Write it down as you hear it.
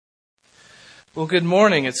Well, good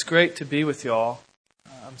morning. It's great to be with y'all.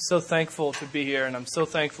 I'm so thankful to be here, and I'm so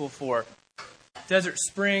thankful for Desert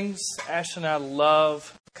Springs. Ashley and I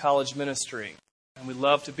love college ministry, and we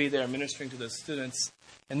love to be there ministering to the students.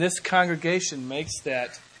 And this congregation makes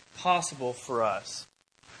that possible for us.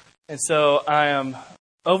 And so I am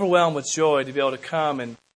overwhelmed with joy to be able to come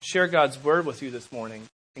and share God's Word with you this morning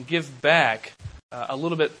and give back a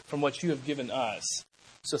little bit from what you have given us.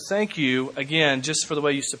 So thank you, again, just for the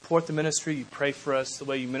way you support the ministry, you pray for us, the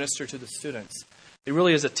way you minister to the students. It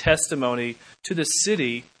really is a testimony to the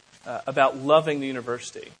city about loving the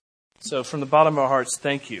university. So from the bottom of our hearts,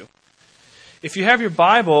 thank you. If you have your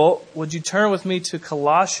Bible, would you turn with me to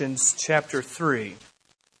Colossians chapter 3?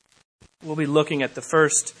 We'll be looking at the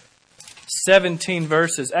first 17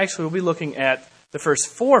 verses. Actually, we'll be looking at the first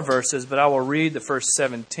 4 verses, but I will read the first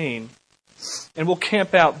 17. And we'll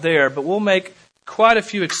camp out there, but we'll make quite a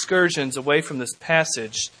few excursions away from this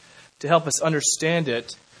passage to help us understand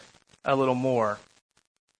it a little more.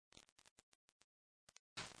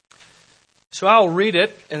 So I'll read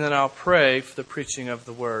it, and then I'll pray for the preaching of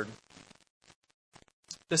the Word.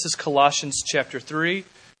 This is Colossians chapter 3,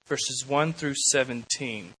 verses 1 through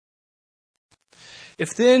 17.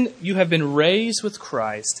 If then you have been raised with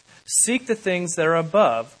Christ, seek the things that are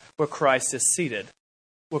above, where Christ is seated.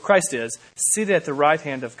 Where Christ is, seated at the right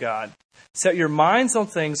hand of God. Set your minds on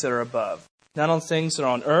things that are above, not on things that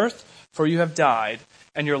are on earth, for you have died,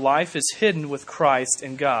 and your life is hidden with Christ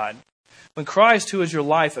in God. When Christ, who is your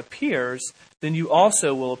life, appears, then you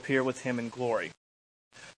also will appear with him in glory.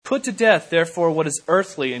 Put to death, therefore, what is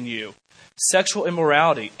earthly in you, sexual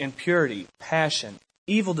immorality, impurity, passion,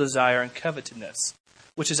 evil desire, and covetousness,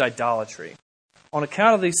 which is idolatry. On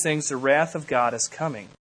account of these things, the wrath of God is coming.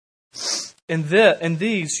 In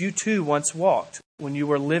these you too once walked, when you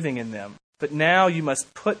were living in them. But now you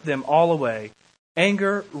must put them all away: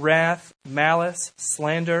 anger, wrath, malice,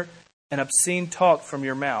 slander, and obscene talk from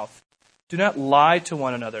your mouth. Do not lie to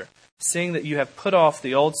one another, seeing that you have put off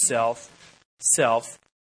the old self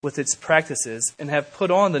with its practices, and have put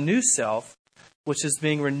on the new self, which is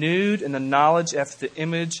being renewed in the knowledge after the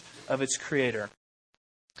image of its Creator.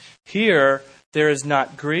 Here there is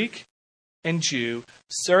not Greek and Jew,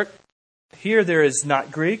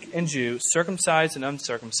 circumcised and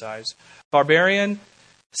uncircumcised, barbarian,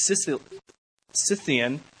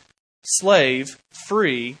 Scythian, slave,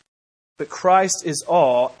 free, but Christ is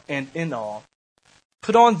all and in all.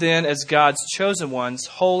 Put on then, as God's chosen ones,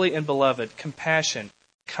 holy and beloved, compassion,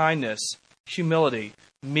 kindness, humility,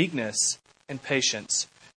 meekness, and patience,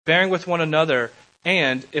 bearing with one another,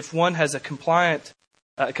 and if one has a complaint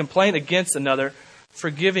against another,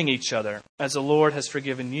 forgiving each other, as the Lord has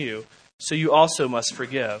forgiven you, so you also must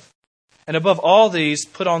forgive. And above all these,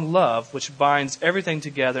 put on love, which binds everything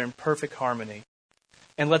together in perfect harmony.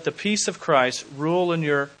 And let the peace of Christ rule in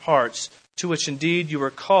your hearts, to which indeed you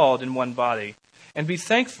were called in one body. And be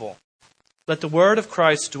thankful. Let the word of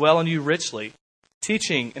Christ dwell in you richly,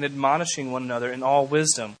 teaching and admonishing one another in all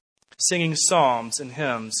wisdom, singing psalms and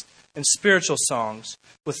hymns and spiritual songs,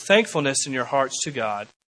 with thankfulness in your hearts to God.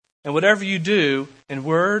 And whatever you do, in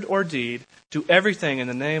word or deed, do everything in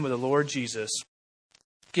the name of the Lord Jesus,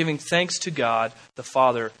 giving thanks to God the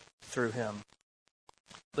Father through him.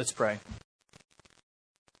 Let's pray.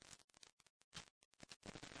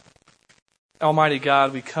 Almighty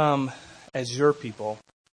God, we come as your people.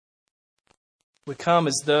 We come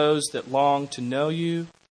as those that long to know you.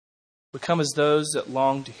 We come as those that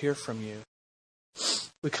long to hear from you.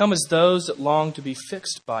 We come as those that long to be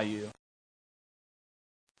fixed by you.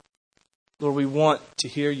 Lord, we want to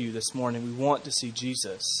hear you this morning. We want to see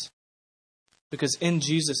Jesus. Because in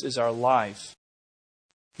Jesus is our life.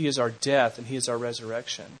 He is our death and he is our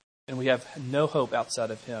resurrection. And we have no hope outside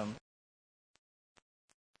of him.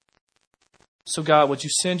 So God, would you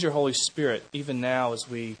send your Holy Spirit even now as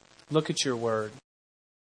we look at your word?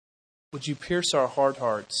 Would you pierce our hard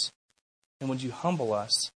hearts? And would you humble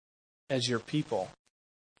us as your people?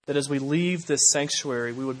 That as we leave this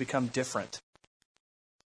sanctuary, we would become different.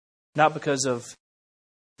 Not because of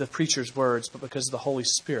the preacher's words, but because of the Holy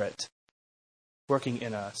Spirit working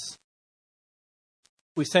in us.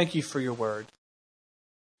 We thank you for your word.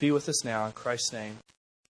 Be with us now in Christ's name.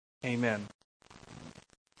 Amen.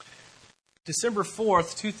 December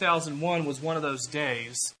 4th, 2001 was one of those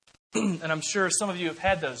days, and I'm sure some of you have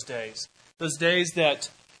had those days that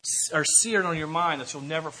are seared on your mind that you'll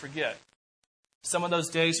never forget. Some of those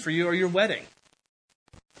days for you are your wedding,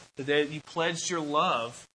 the day that you pledged your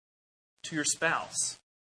love to your spouse.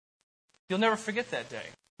 You'll never forget that day.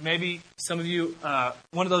 Maybe some of you,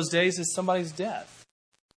 one of those days is somebody's death,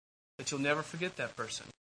 that you'll never forget that person.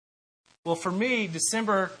 Well, for me,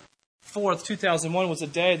 December 4th, 2001 was a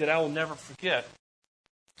day that I will never forget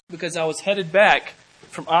because I was headed back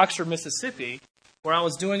from Oxford, Mississippi, where I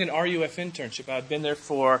was doing an RUF internship. I had been there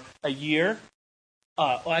for a year.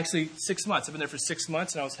 Actually, 6 months. I've been there for 6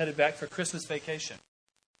 months, and I was headed back for Christmas vacation.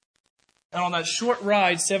 And on that short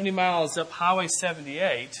ride, 70 miles up Highway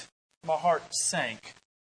 78, my heart sank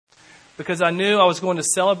because I knew I was going to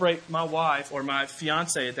celebrate my wife, or my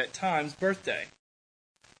fiancée at that time's, birthday.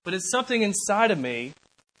 But it's something inside of me,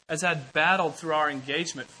 as I'd battled through our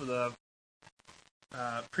engagement for the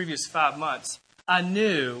previous 5 months, I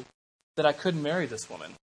knew that I couldn't marry this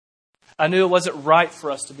woman. I knew it wasn't right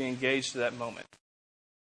for us to be engaged at that moment.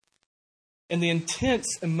 And the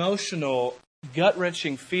intense, emotional,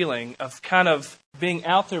 gut-wrenching feeling of kind of being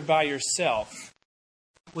out there by yourself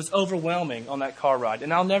was overwhelming on that car ride.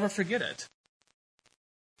 And I'll never forget it.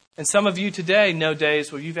 And some of you today know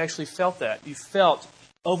days where you've actually felt that. You felt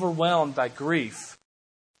overwhelmed by grief.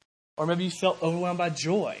 Or maybe you felt overwhelmed by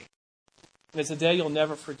joy. And it's a day you'll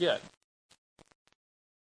never forget.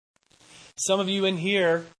 Some of you in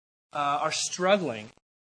here are struggling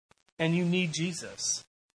and you need Jesus.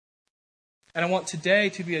 And I want today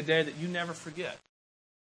to be a day that you never forget.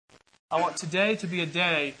 I want today to be a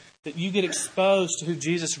day that you get exposed to who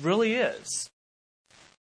Jesus really is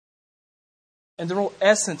and the real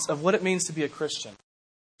essence of what it means to be a Christian.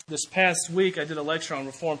 This past week, I did a lecture on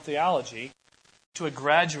Reformed theology to a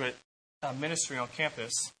graduate ministry on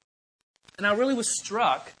campus. And I really was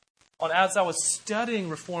struck on, as I was studying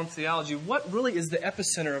Reformed theology, what really is the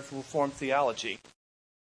epicenter of Reformed theology?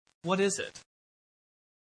 What is it?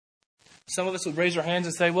 Some of us would raise our hands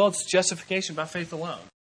and say, well, it's justification by faith alone.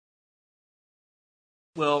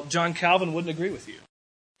 Well, John Calvin wouldn't agree with you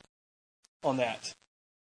on that.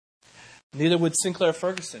 Neither would Sinclair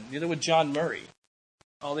Ferguson. Neither would John Murray.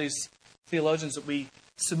 All these theologians that we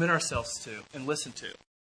submit ourselves to and listen to.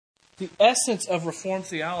 The essence of Reformed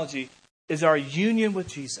theology is our union with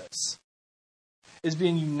Jesus, is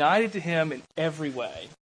being united to Him in every way.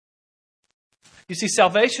 You see,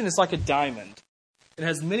 salvation is like a diamond. It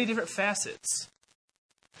has many different facets.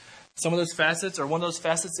 Some of those facets, or one of those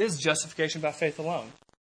facets, is justification by faith alone.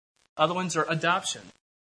 Other ones are adoption,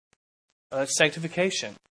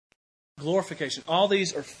 sanctification, glorification. All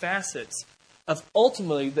these are facets of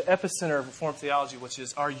ultimately the epicenter of Reformed theology, which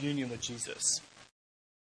is our union with Jesus.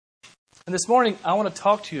 And this morning, I want to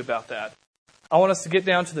talk to you about that. I want us to get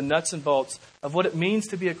down to the nuts and bolts of what it means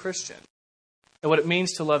to be a Christian and what it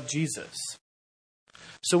means to love Jesus.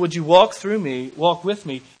 So would you walk with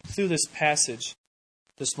me through this passage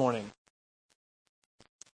this morning?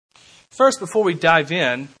 First, before we dive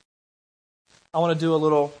in, I want to do a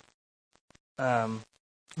little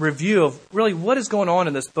review of really what is going on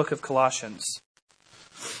in this book of Colossians.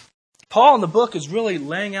 Paul in the book is really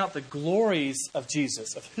laying out the glories of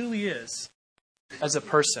Jesus, of who He is as a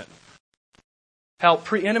person. How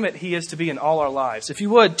preeminent He is to be in all our lives. If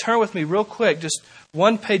you would, turn with me real quick, just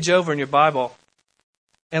one page over in your Bible,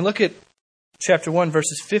 and look at chapter 1,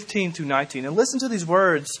 verses 15 through 19. And listen to these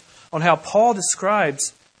words on how Paul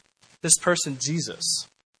describes this person, Jesus.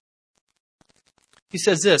 He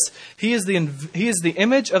says this, He is the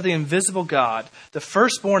image of the invisible God, the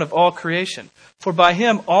firstborn of all creation. For by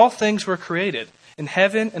Him all things were created, in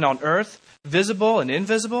heaven and on earth, visible and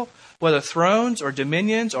invisible, whether thrones or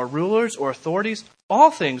dominions or rulers or authorities,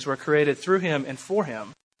 all things were created through Him and for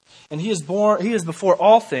Him. And He is before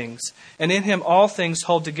all things, and in Him all things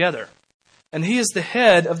hold together. And He is the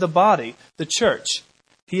head of the body, the church.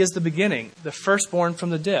 He is the beginning, the firstborn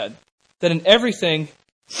from the dead, that in everything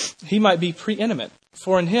He might be preeminent.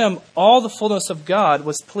 For in Him all the fullness of God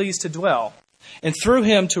was pleased to dwell, and through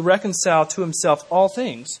Him to reconcile to Himself all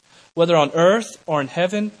things, whether on earth or in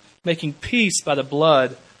heaven, making peace by the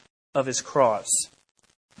blood of His cross.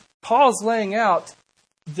 Paul's laying out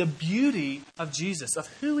the beauty of Jesus, of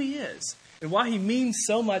who He is, and why He means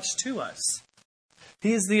so much to us.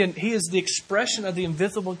 He is the expression of the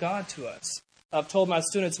invisible God to us. I've told my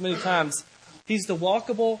students many times, He's the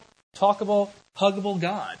walkable, talkable, huggable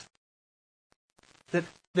God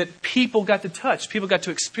that people got to touch, people got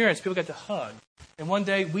to experience, people got to hug. And one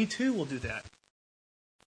day we too will do that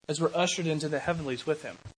as we're ushered into the heavenlies with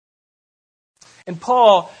Him. And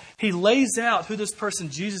Paul, he lays out who this person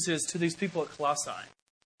Jesus is to these people at Colossae.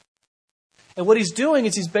 And what he's doing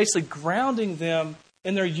is he's basically grounding them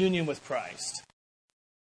in their union with Christ.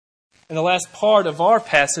 In the last part of our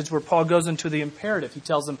passage where Paul goes into the imperative, he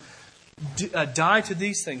tells them, die to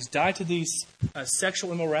these things, die to these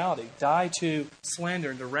sexual immorality, die to slander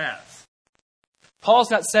and to wrath.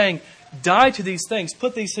 Paul's not saying, die to these things,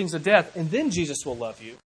 put these things to death, and then Jesus will love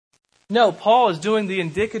you. No, Paul is doing the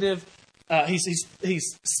indicative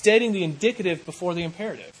he's stating the indicative before the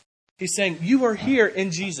imperative. He's saying, you are here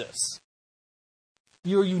in Jesus.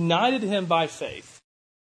 You are united to him by faith.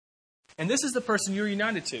 And this is the person you're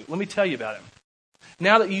united to. Let me tell you about him.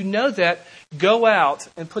 Now that you know that, go out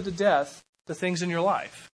and put to death the things in your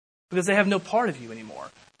life. Because they have no part of you anymore.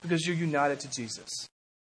 Because you're united to Jesus.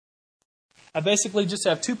 I basically just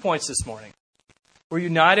have 2 points this morning. We're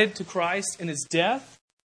united to Christ in his death,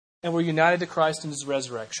 and we're united to Christ in his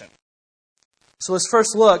resurrection. So let's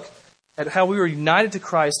first look at how we were united to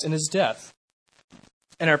Christ in his death.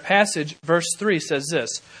 In our passage, verse 3 says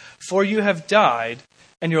this, "For you have died,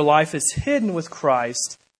 and your life is hidden with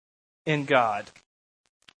Christ in God."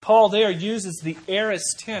 Paul there uses the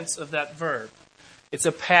aorist tense of that verb. It's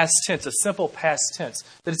a past tense, a simple past tense,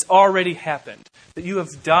 that it's already happened, that you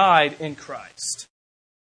have died in Christ.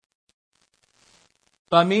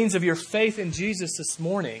 By means of your faith in Jesus this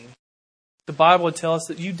morning, the Bible would tell us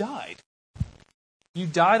that you died. You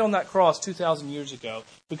died on that cross 2,000 years ago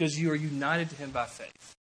because you are united to him by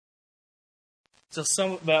faith. But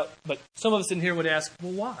some of us in here would ask,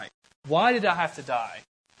 well, why? Why did I have to die?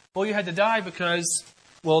 Well, you had to die because,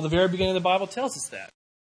 the very beginning of the Bible tells us that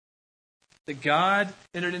God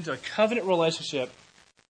entered into a covenant relationship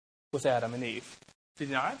with Adam and Eve. Did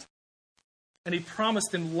he not? And he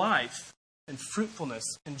promised them life and fruitfulness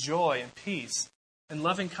and joy and peace and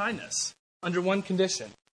loving kindness under one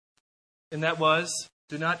condition. And that was,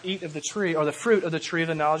 do not eat of the tree or the fruit of the tree of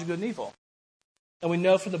the knowledge of good and evil. And we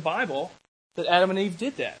know from the Bible that Adam and Eve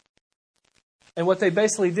did that. And what they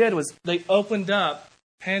basically did was they opened up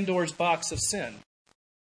Pandora's box of sin.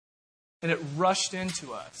 And it rushed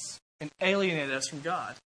into us and alienated us from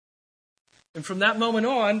God. And from that moment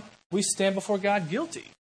on, we stand before God guilty,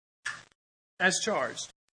 as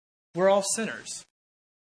charged. We're all sinners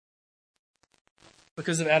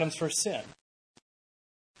because of Adam's first sin.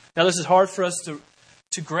 Now, this is hard for us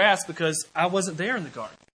to grasp because I wasn't there in the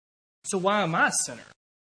garden. So why am I a sinner?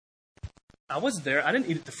 I wasn't there. I didn't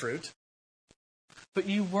eat the fruit. But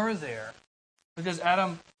you were there because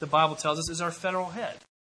Adam, the Bible tells us, is our federal head.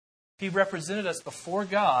 He represented us before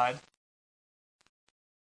God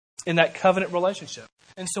in that covenant relationship.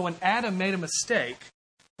 And so when Adam made a mistake,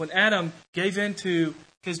 when Adam gave in to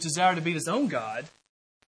his desire to be his own God,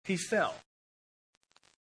 he fell.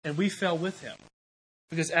 And we fell with him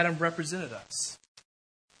because Adam represented us.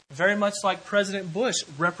 Very much like President Bush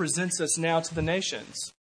represents us now to the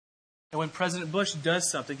nations. And when President Bush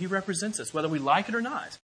does something, he represents us, whether we like it or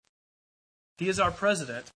not. He is our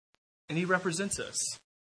president, and he represents us.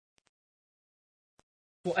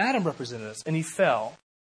 Well, Adam represented us, and he fell.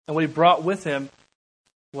 And what he brought with him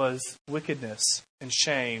was wickedness and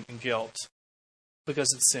shame and guilt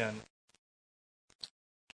because of sin.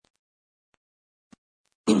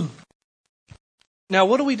 Now,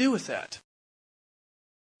 what do we do with that?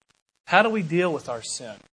 How do we deal with our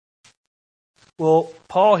sin? Well,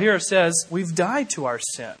 Paul here says we've died to our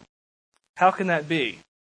sin. How can that be?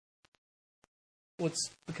 Well, it's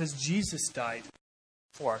because Jesus died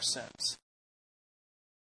for our sins.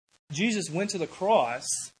 Jesus went to the cross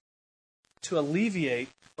to alleviate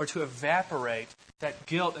or to evaporate that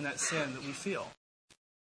guilt and that sin that we feel.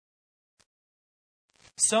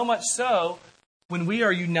 So much so, when we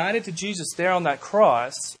are united to Jesus there on that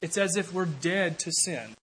cross, it's as if we're dead to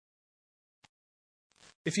sin.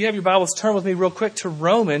 If you have your Bibles, turn with me real quick to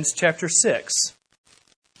Romans chapter 6.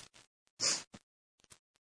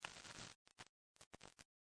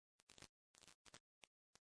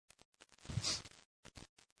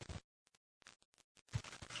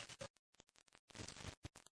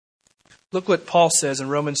 Look what Paul says in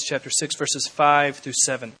Romans chapter 6, verses 5 through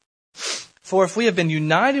 7. "For if we have been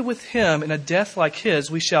united with him in a death like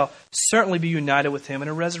his, we shall certainly be united with him in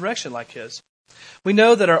a resurrection like his. We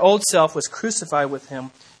know that our old self was crucified with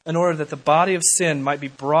him in order that the body of sin might be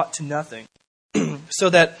brought to nothing, so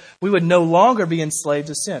that we would no longer be enslaved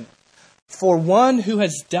to sin. For one who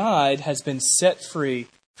has died has been set free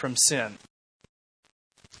from sin."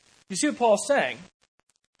 You see what Paul's saying?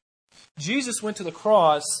 Jesus went to the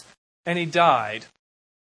cross and he died.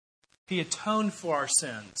 He atoned for our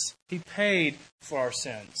sins. He paid for our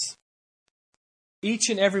sins. Each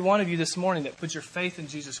and every one of you this morning that put your faith in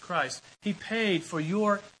Jesus Christ, he paid for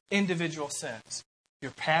your individual sins.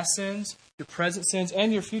 Your past sins, your present sins,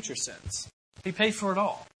 and your future sins. He paid for it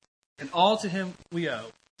all. And all to him we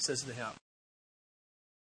owe, says the hymn.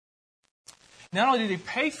 Not only did he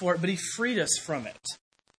pay for it, but he freed us from it.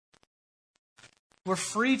 We're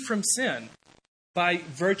freed from sin by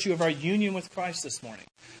virtue of our union with Christ this morning.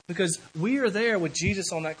 Because we are there with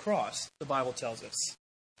Jesus on that cross, the Bible tells us.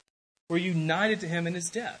 We're united to him in his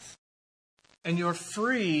death. and you're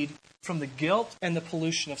freed from the guilt and the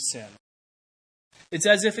pollution of sin. It's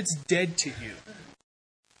as if it's dead to you.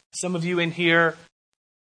 Some of you in here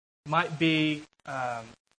might be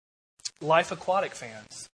Life Aquatic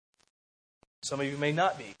fans. Some of you may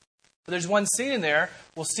not be. But there's one scene in there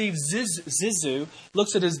where Steve Zissou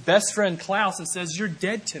looks at his best friend Klaus and says, "You're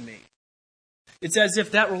dead to me." It's as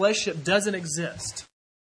if that relationship doesn't exist.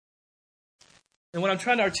 And what I'm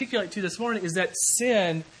trying to articulate to you this morning is that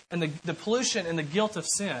sin and the pollution and the guilt of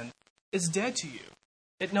sin is dead to you.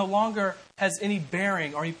 It no longer has any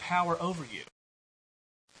bearing or any power over you.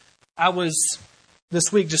 I was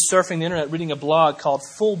this week just surfing the internet reading a blog called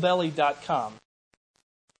fullbelly.com.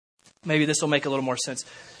 Maybe this will make a little more sense.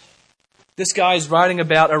 This guy is writing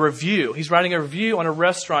about a review. He's writing a review on a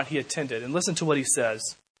restaurant he attended. And listen to what he says.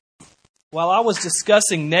 While we're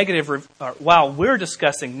discussing negative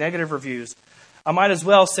reviews, I might as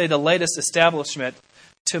well say the latest establishment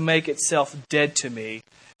to make itself dead to me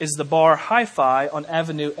is the bar Hi-Fi on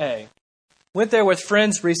Avenue A. Went there with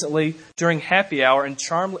friends recently during happy hour, and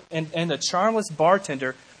the charmless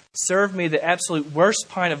bartender served me the absolute worst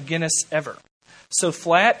pint of Guinness ever. So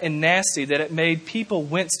flat and nasty that it made people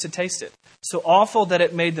wince to taste it. So awful that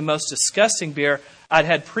it made the most disgusting beer I'd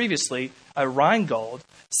had previously, a Rheingold,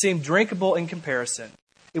 seem drinkable in comparison.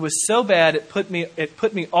 It was so bad it put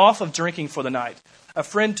me off of drinking for the night. A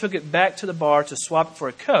friend took it back to the bar to swap it for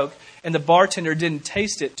a Coke, and the bartender didn't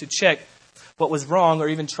taste it to check what was wrong or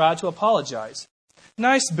even try to apologize.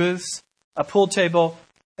 Nice booths, a pool table,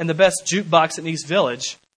 and the best jukebox in East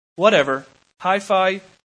Village. Whatever. Hi-Fi,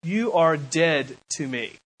 you are dead to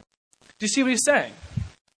me. Do you see what he's saying?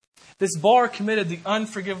 This bar committed the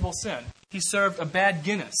unforgivable sin. He served a bad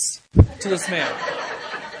Guinness to this man.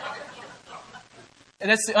 And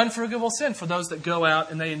that's the unforgivable sin for those that go out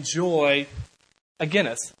and they enjoy a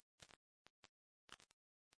Guinness.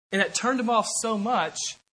 And it turned him off so much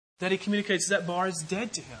that he communicates that bar is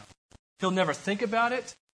dead to him. He'll never think about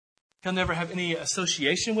it. He'll never have any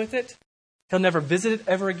association with it. He'll never visit it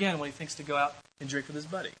ever again when he thinks to go out and drink with his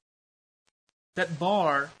buddy. That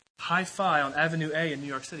bar, Hi-Fi on Avenue A in New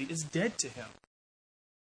York City, is dead to him.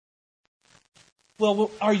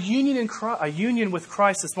 Well, our union with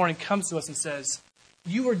Christ this morning comes to us and says,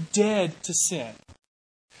 you are dead to sin.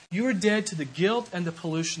 You are dead to the guilt and the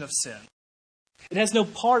pollution of sin. It has no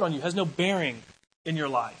part on you, has no bearing in your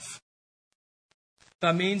life.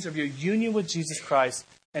 By means of your union with Jesus Christ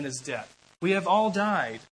and His death. We have all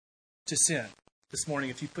died to sin this morning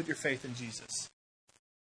if you put your faith in Jesus.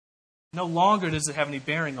 No longer does it have any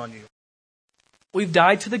bearing on you. We've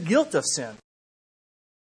died to the guilt of sin.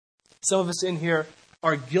 Some of us in here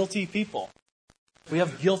are guilty people. We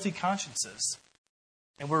have guilty consciences.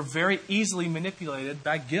 And we're very easily manipulated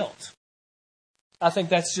by guilt. I think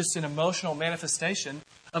that's just an emotional manifestation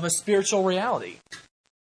of a spiritual reality.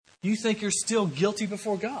 You think you're still guilty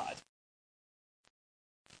before God.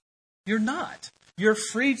 You're not. You're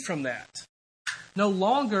freed from that. No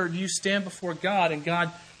longer do you stand before God and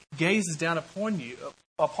God gazes down upon you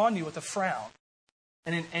with a frown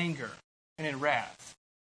and in anger and in wrath.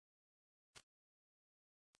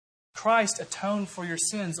 Christ atoned for your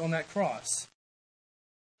sins on that cross.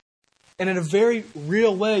 And in a very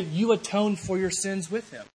real way, you atone for your sins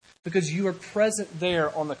with Him because you are present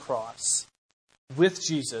there on the cross with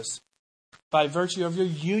Jesus by virtue of your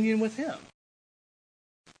union with Him.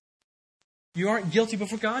 You aren't guilty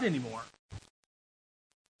before God anymore.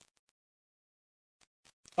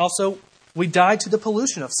 Also, we died to the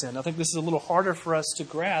pollution of sin. I think this is a little harder for us to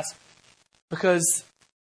grasp because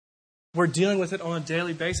we're dealing with it on a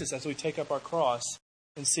daily basis as we take up our cross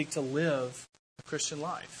and seek to live a Christian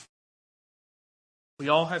life. We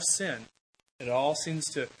all have sinned. It all seems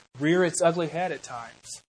to rear its ugly head at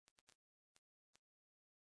times.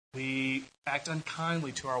 We act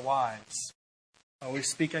unkindly to our wives. Or we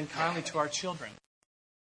speak unkindly to our children.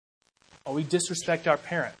 Or we disrespect our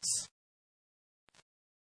parents.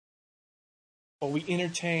 Or we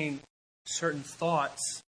entertain certain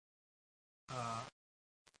thoughts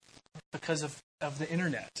because of the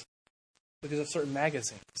internet, because of certain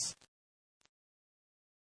magazines.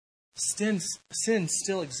 Sin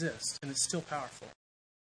still exists, and it's still powerful.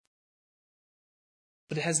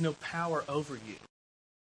 But it has no power over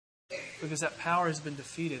you, because that power has been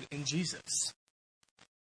defeated in Jesus.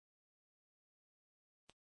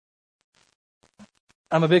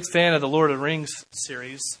 I'm a big fan of the Lord of the Rings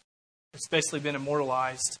series. It's basically been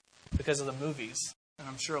immortalized because of the movies, and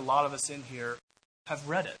I'm sure a lot of us in here have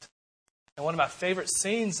read it. And one of my favorite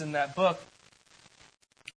scenes in that book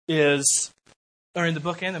is, or in the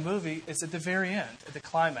book and the movie, is at the very end, at the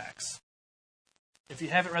climax. If you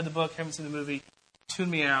haven't read the book, haven't seen the movie, tune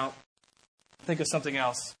me out. think of something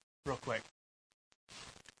else real quick.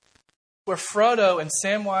 Where Frodo and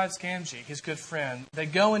Samwise Gamgee, his good friend, they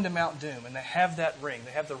go into Mount Doom and they have that ring.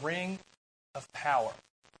 They have the ring of power.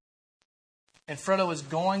 And Frodo is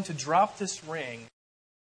going to drop this ring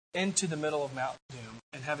into the middle of Mount Doom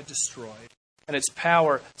and have it destroyed. And its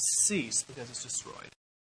power cease because it's destroyed.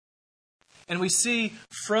 And we see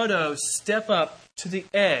Frodo step up to the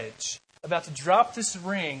edge, about to drop this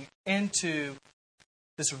ring into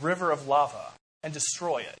this river of lava and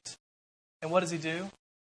destroy it. And what does he do?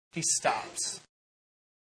 He stops.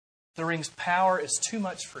 The ring's power is too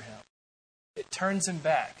much for him. It turns him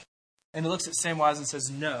back. And he looks at Samwise and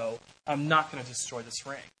says, no, I'm not going to destroy this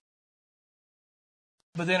ring.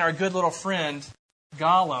 But then our good little friend,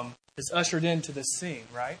 Gollum, is ushered into this scene,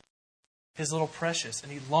 right? His little precious.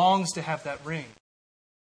 And he longs to have that ring.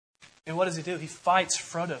 And what does he do? He fights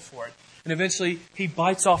Frodo for it. And eventually he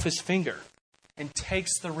bites off his finger and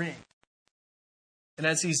takes the ring. And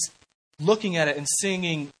as he's looking at it and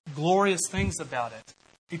singing glorious things about it,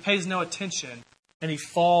 he pays no attention and he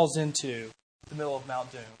falls into the middle of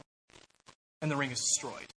Mount Doom. And the ring is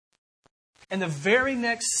destroyed. And the very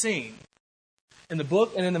next scene in the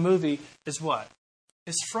book and in the movie is what?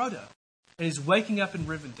 It's Frodo. And he's waking up in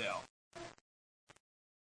Rivendell.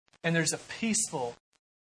 And there's a peaceful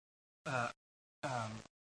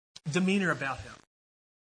demeanor about him.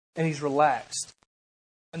 And he's relaxed.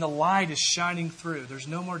 And the light is shining through. There's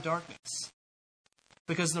no more darkness.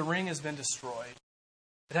 Because the ring has been destroyed.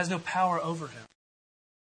 It has no power over him.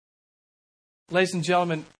 Ladies and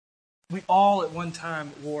gentlemen, we all at one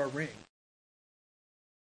time wore a ring.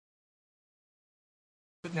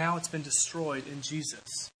 But now it's been destroyed in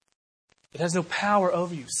Jesus. It has no power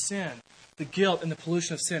over you. Sin, the guilt and the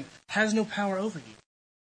pollution of sin has no power over you.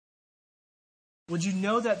 Would you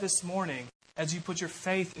know that this morning as you put your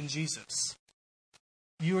faith in Jesus?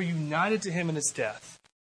 You are united to Him in His death.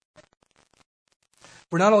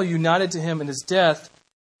 We're not only united to Him in His death,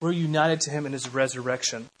 we're united to Him in His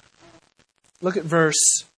resurrection. Look at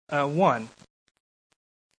verse 1.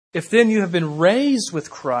 If then you have been raised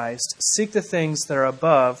with Christ, seek the things that are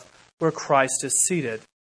above, where Christ is seated.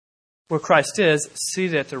 Where Christ is,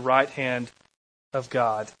 seated at the right hand of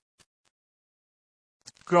God.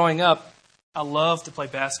 Growing up, I loved to play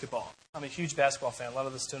basketball. I'm a huge basketball fan. A lot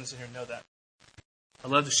of the students in here know that. I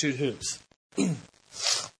love to shoot hoops.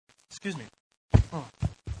 Excuse me. Oh.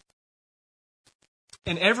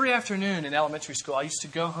 And every afternoon in elementary school, I used to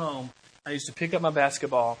go home. I used to pick up my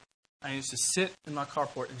basketball. I used to sit in my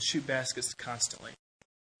carport and shoot baskets constantly.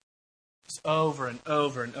 Just over and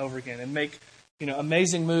over and over again. And make,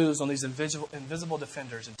 amazing moves on these invisible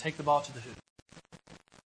defenders and take the ball to the hoop.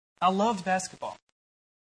 I loved basketball.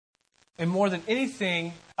 And more than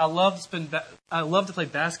anything, I loved to play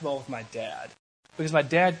basketball with my dad. Because my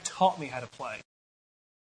dad taught me how to play.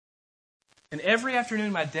 And every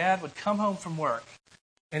afternoon, my dad would come home from work.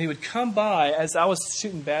 And he would come by as I was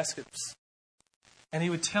shooting baskets. And he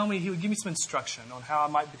would give me some instruction on how I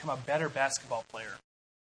might become a better basketball player.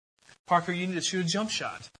 Parker, you need to shoot a jump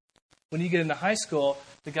shot. When you get into high school,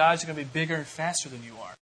 the guys are going to be bigger and faster than you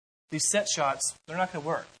are. These set shots, they're not going to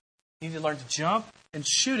work. You need to learn to jump and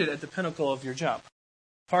shoot it at the pinnacle of your jump.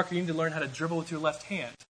 Parker, you need to learn how to dribble with your left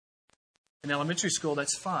hand. In elementary school,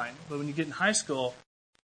 that's fine. But when you get in high school,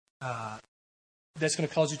 that's going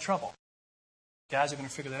to cause you trouble. Guys are going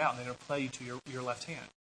to figure that out, and they're going to play you to your left hand.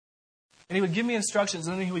 And he would give me instructions,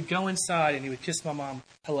 and then he would go inside, and he would kiss my mom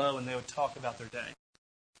hello, and they would talk about their day.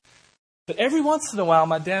 But every once in a while,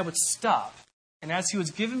 my dad would stop, and as he was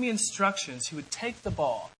giving me instructions, he would take the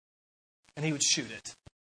ball, and he would shoot it.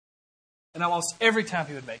 And almost every time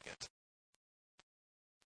he would make it.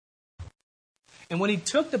 And when he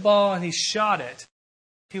took the ball and he shot it,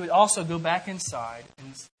 he would also go back inside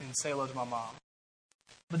and say hello to my mom.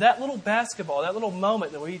 But that little basketball, that little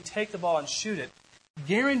moment where he'd take the ball and shoot it,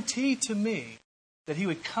 guaranteed to me that he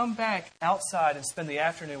would come back outside and spend the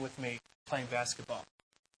afternoon with me playing basketball.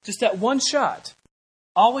 Just that one shot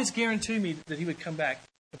always guaranteed me that he would come back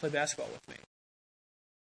and play basketball with me.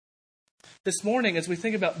 This morning, as we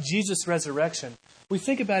think about Jesus' resurrection, we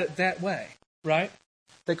think about it that way, right?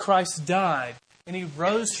 That Christ died and He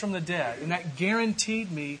rose from the dead. And that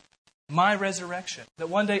guaranteed me my resurrection. That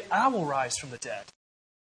one day I will rise from the dead.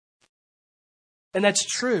 And that's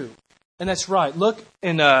true. And that's right. Look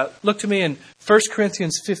to me in 1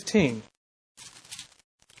 Corinthians 15.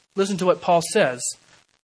 Listen to what Paul says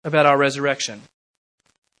about our resurrection.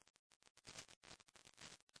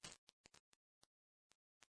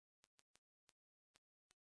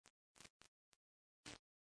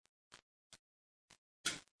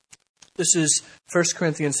 This is 1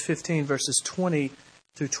 Corinthians 15, verses 20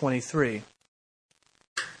 through 23.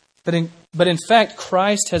 But in fact,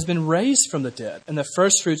 Christ has been raised from the dead, and the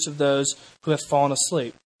firstfruits of those who have fallen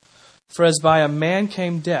asleep. For as by a man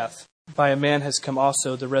came death, by a man has come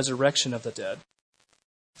also the resurrection of the dead.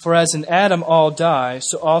 For as in Adam all die,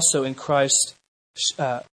 so also in Christ.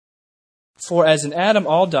 For as in Adam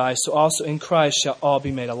all die, so also in Christ shall all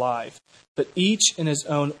be made alive. But each in his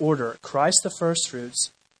own order: Christ the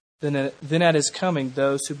firstfruits, then at his coming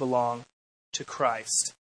those who belong to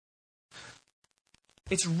Christ.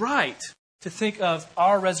 It's right to think of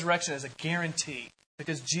our resurrection as a guarantee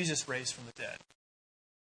because Jesus raised from the dead.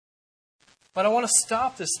 But I want to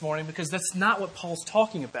stop this morning because that's not what Paul's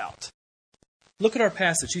talking about. Look at our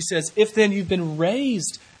passage. He says, if then you've been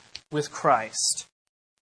raised with Christ.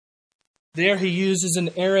 There he uses an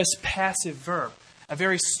aorist passive verb, a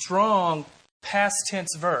very strong past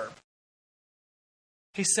tense verb.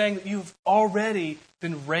 He's saying that you've already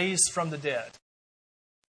been raised from the dead.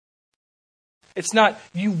 It's not,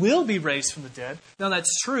 you will be raised from the dead. Now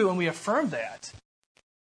that's true, and we affirm that.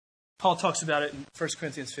 Paul talks about it in 1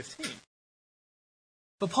 Corinthians 15.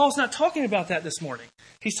 But Paul's not talking about that this morning.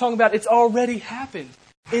 He's talking about it's already happened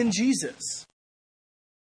in Jesus.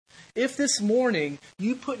 If this morning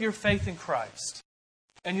you put your faith in Christ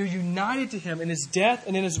and you're united to Him in His death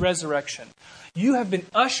and in His resurrection, you have been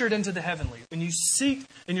ushered into the heavenly, and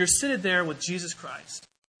you're seated there with Jesus Christ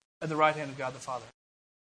at the right hand of God the Father.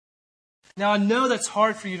 Now I know that's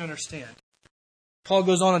hard for you to understand. Paul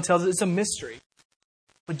goes on and tells us it's a mystery.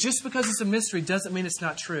 But just because it's a mystery doesn't mean it's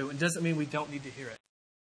not true, and doesn't mean we don't need to hear it.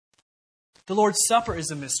 The Lord's Supper is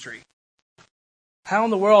a mystery. How in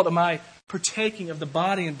the world am I partaking of the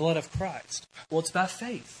body and blood of Christ? Well, it's by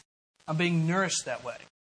faith. I'm being nourished that way.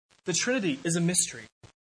 The Trinity is a mystery.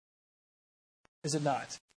 Is it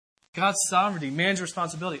not? God's sovereignty, man's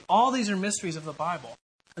responsibility, all these are mysteries of the Bible.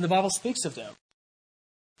 And the Bible speaks of them.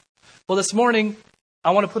 Well, this morning,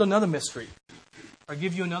 I want to put another mystery, or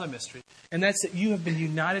give you another mystery. And that's that you have been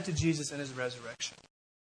united to Jesus in His resurrection.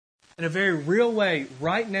 In a very real way,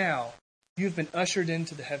 right now, you've been ushered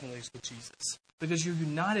into the heavenlies with Jesus. Because you're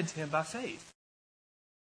united to Him by faith.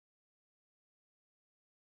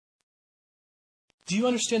 Do you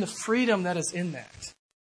understand the freedom that is in that?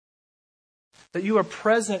 That you are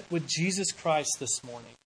present with Jesus Christ this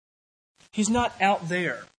morning. He's not out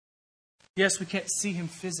there. Yes, we can't see Him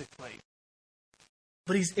physically.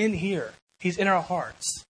 But He's in here. He's in our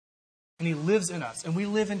hearts. And He lives in us. And we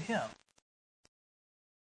live in Him.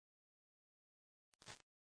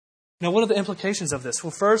 Now, what are the implications of this?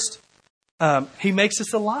 Well, first, He makes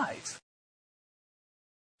us alive.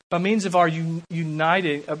 By means of our being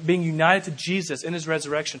united to Jesus in His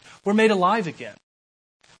resurrection, we're made alive again.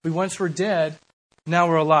 We once were dead, now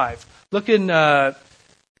we're alive. Look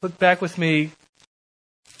back with me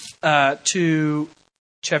to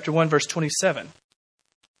chapter 1, verse 27.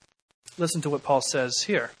 Listen to what Paul says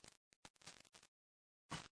here.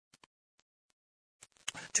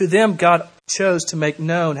 To them God chose to make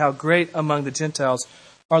known how great among the Gentiles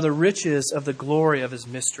are the riches of the glory of His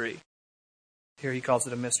mystery. Here he calls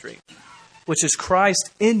it a mystery. Which is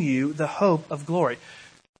Christ in you, the hope of glory.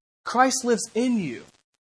 Christ lives in you.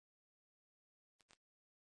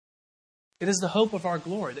 It is the hope of our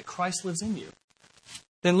glory that Christ lives in you.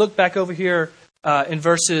 Then look back over here in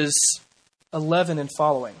verses 11 and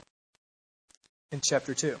following in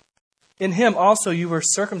chapter 2. In Him also you were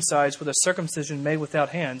circumcised with a circumcision made without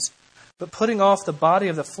hands, but putting off the body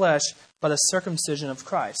of the flesh by the circumcision of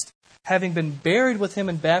Christ, having been buried with Him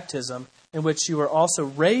in baptism, in which you were also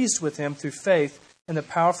raised with Him through faith in the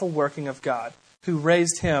powerful working of God, who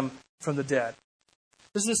raised Him from the dead.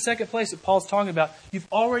 This is the second place that Paul's talking about. You've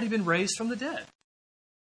already been raised from the dead.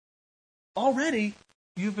 Already,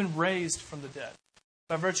 you've been raised from the dead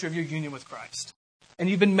by virtue of your union with Christ. And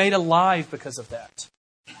you've been made alive because of that.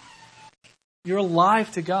 You're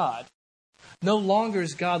alive to God. No longer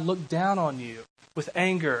is God look down on you with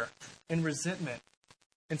anger and resentment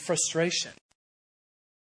and frustration.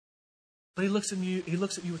 But He looks at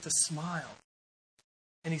you with a smile.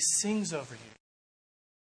 And He sings over you.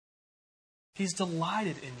 He's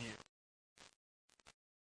delighted in you.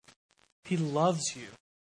 He loves you.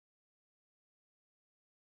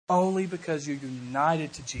 Only because you're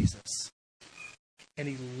united to Jesus. And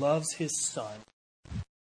He loves His Son.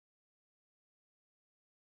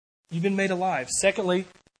 You've been made alive. Secondly,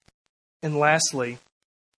 and lastly,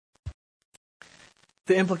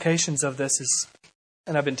 the implications of this is,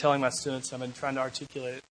 and I've been telling my students, I've been trying to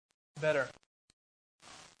articulate it better.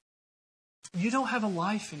 You don't have a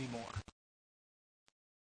life anymore.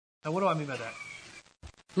 Now, what do I mean by that?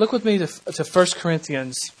 Look with me to 1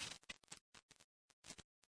 Corinthians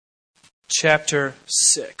chapter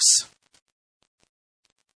 6.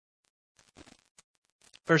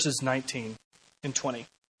 verses 19 and 20.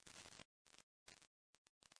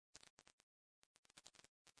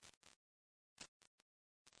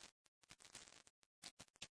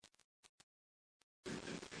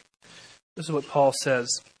 This is what Paul says.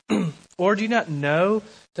 Or do you not know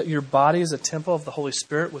that your body is a temple of the Holy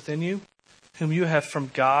Spirit within you, whom you have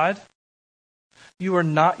from God? You are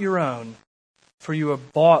not your own, for you are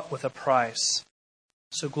bought with a price.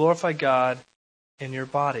 So glorify God in your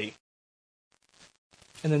body.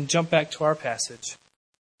 And then jump back to our passage.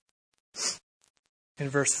 In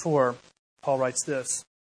verse 4, Paul writes this.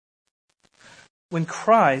 When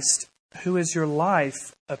Christ, who is your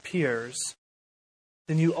life, appears,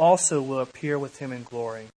 then you also will appear with him in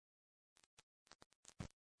glory.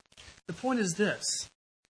 The point is this.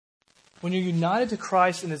 When you're united to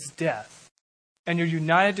Christ in his death, and you're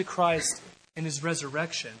united to Christ in his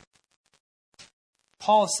resurrection,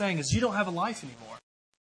 Paul is saying is you don't have a life anymore.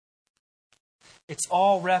 It's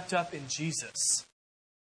all wrapped up in Jesus.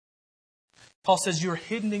 Paul says you're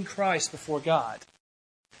hidden in Christ before God.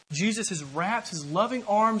 Jesus has wrapped his loving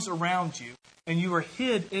arms around you, and you are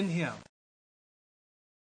hid in him.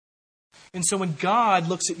 And so when God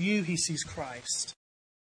looks at you, he sees Christ.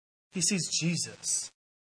 He sees Jesus.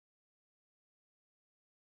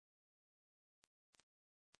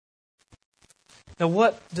 Now,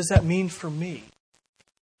 what does that mean for me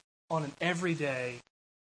on an everyday,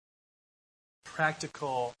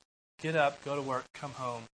 practical, get up, go to work, come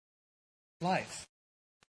home life?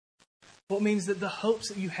 Well, it means that the hopes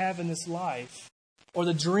that you have in this life, or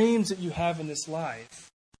the dreams that you have in this life,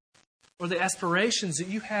 or the aspirations that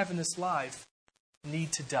you have in this life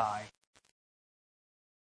need to die.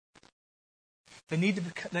 They need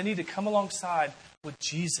to come alongside with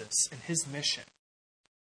Jesus and his mission.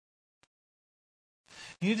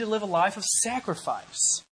 You need to live a life of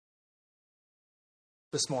sacrifice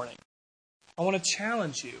this morning. I want to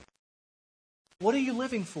challenge you. What are you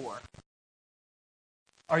living for?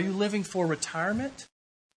 Are you living for retirement?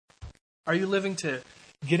 Are you living to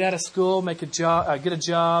get out of school, make a job, get a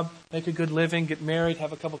job, make a good living, get married,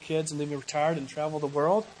 have a couple kids, and then be retired and travel the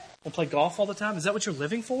world and play golf all the time? Is that what you're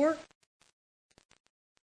living for?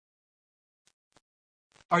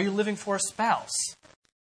 Are you living for a spouse?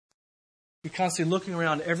 You're constantly looking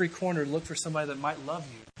around every corner to look for somebody that might love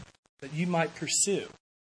you, that you might pursue.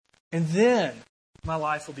 And then my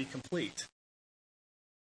life will be complete.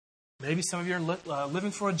 Maybe some of you are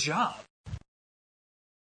living for a job.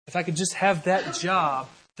 If I could just have that job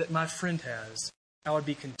that my friend has, I would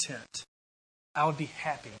be content. I would be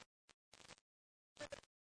happy.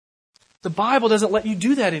 The Bible doesn't let you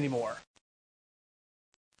do that anymore.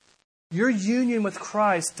 Your union with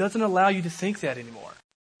Christ doesn't allow you to think that anymore.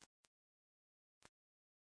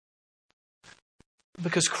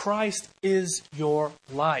 Because Christ is your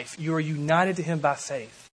life. You are united to him by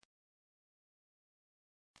faith.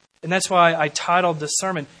 And that's why I titled this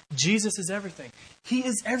sermon, Jesus is everything. He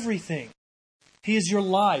is everything. He is your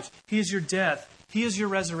life. He is your death. He is your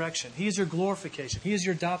resurrection. He is your glorification. He is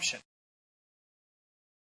your adoption.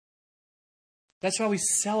 That's why we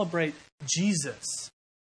celebrate Jesus.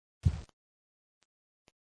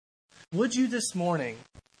 Would you this morning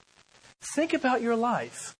think about your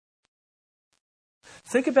life?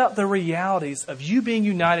 Think about the realities of you being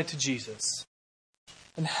united to Jesus.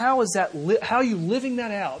 And how are you living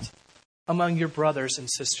that out among your brothers and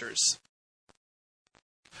sisters?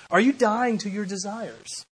 Are you dying to your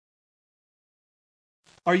desires?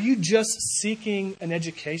 Are you just seeking an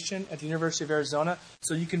education at the University of Arizona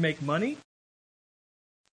so you can make money?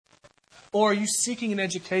 Or are you seeking an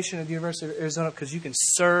education at the University of Arizona because you can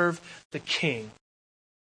serve the King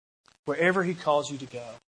wherever he calls you to go?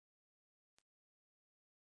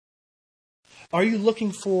 Are you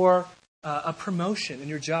looking for a promotion in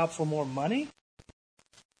your job for more money?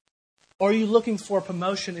 Or are you looking for a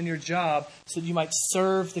promotion in your job so that you might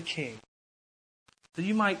serve the King? That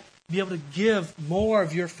you might be able to give more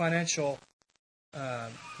of your financial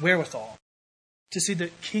wherewithal to see the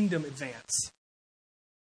kingdom advance?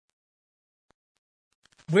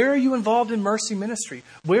 Where are you involved in mercy ministry?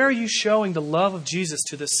 Where are you showing the love of Jesus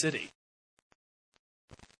to this city?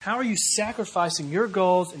 How are you sacrificing your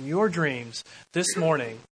goals and your dreams this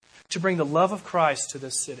morning to bring the love of Christ to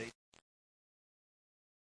this city?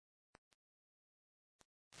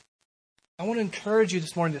 I want to encourage you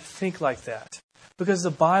this morning to think like that, because the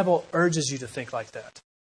Bible urges you to think like that.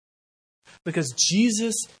 Because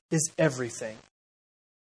Jesus is everything.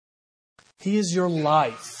 He is your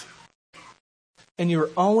life. And you are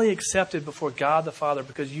only accepted before God the Father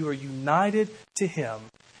because you are united to him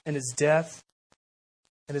in his death,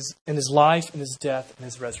 in his life, in his death, and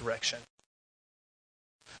his resurrection.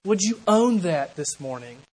 Would you own that this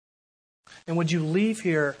morning? And would you leave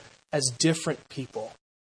here as different people?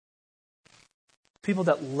 People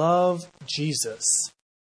that love Jesus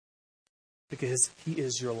because He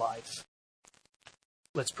is your life.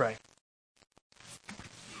 Let's pray.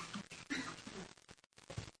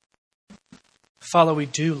 Father, we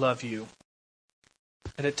do love you.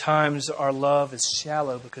 And at times our love is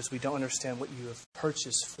shallow because we don't understand what you have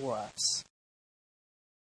purchased for us.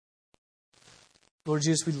 Lord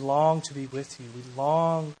Jesus, we long to be with you. We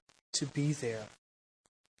long to be there.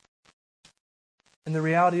 And the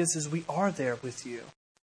reality is we are there with you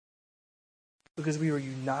because we are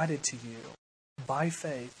united to you by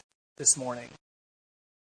faith this morning.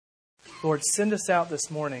 Lord, send us out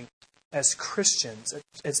this morning as Christians,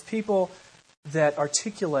 as people that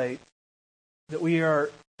articulate that we are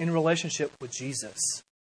in relationship with Jesus.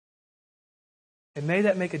 And may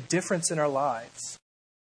that make a difference in our lives.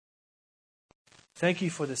 Thank you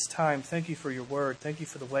for this time. Thank you for your word. Thank you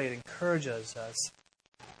for the way it encourages us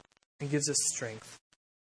and gives us strength.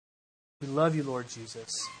 We love you, Lord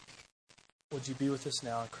Jesus. Would you be with us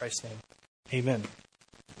now in Christ's name? Amen.